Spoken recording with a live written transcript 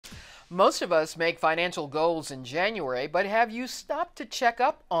Most of us make financial goals in January, but have you stopped to check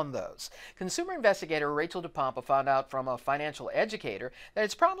up on those? Consumer investigator Rachel DePompa found out from a financial educator that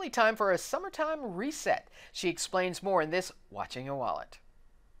it's probably time for a summertime reset. She explains more in this Watching Your Wallet.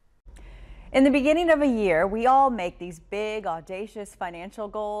 In the beginning of a year, we all make these big, audacious financial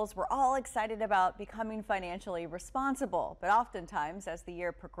goals. We're all excited about becoming financially responsible. But oftentimes, as the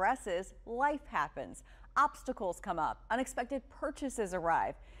year progresses, life happens. Obstacles come up, unexpected purchases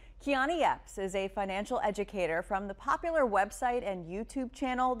arrive. Kiani Epps is a financial educator from the popular website and YouTube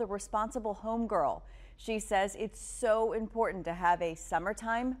channel, The Responsible Home Girl. She says it's so important to have a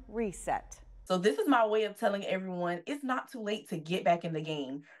summertime reset. So this is my way of telling everyone it's not too late to get back in the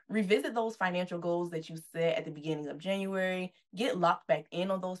game. Revisit those financial goals that you set at the beginning of January. Get locked back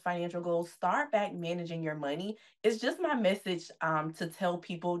in on those financial goals. Start back managing your money. It's just my message to tell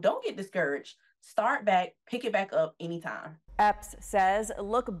people don't get discouraged. Start back, pick it back up anytime. Epps says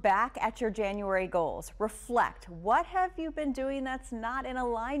look back at your January goals. Reflect. What have you been doing that's not in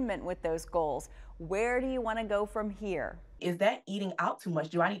alignment with those goals? Where do you want to go from here? Is that eating out too much?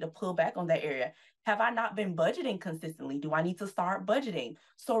 Do I need to pull back on that area? Have I not been budgeting consistently? Do I need to start budgeting?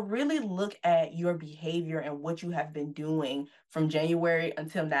 So really look at your behavior and what you have been doing from January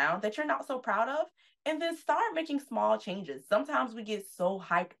until now that you're not so proud of, and then start making small changes. Sometimes we get so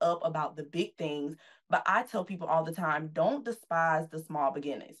hyped up about the big things, but I tell people all the time, don't despise the small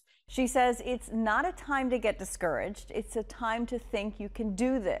beginnings. She says it's not a time to get discouraged. It's a time to think you can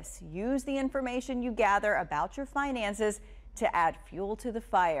do this. Use the information you gather about your finances to add fuel to the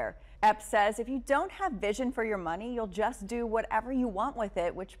fire. Epps says if you don't have vision for your money, you'll just do whatever you want with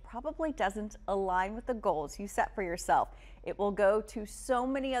it, which probably doesn't align with the goals you set for yourself. It will go to so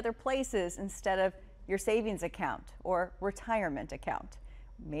many other places instead of your savings account or retirement account,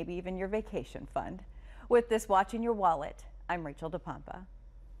 maybe even your vacation fund. With this Watching Your Wallet, I'm Rachel DePompa.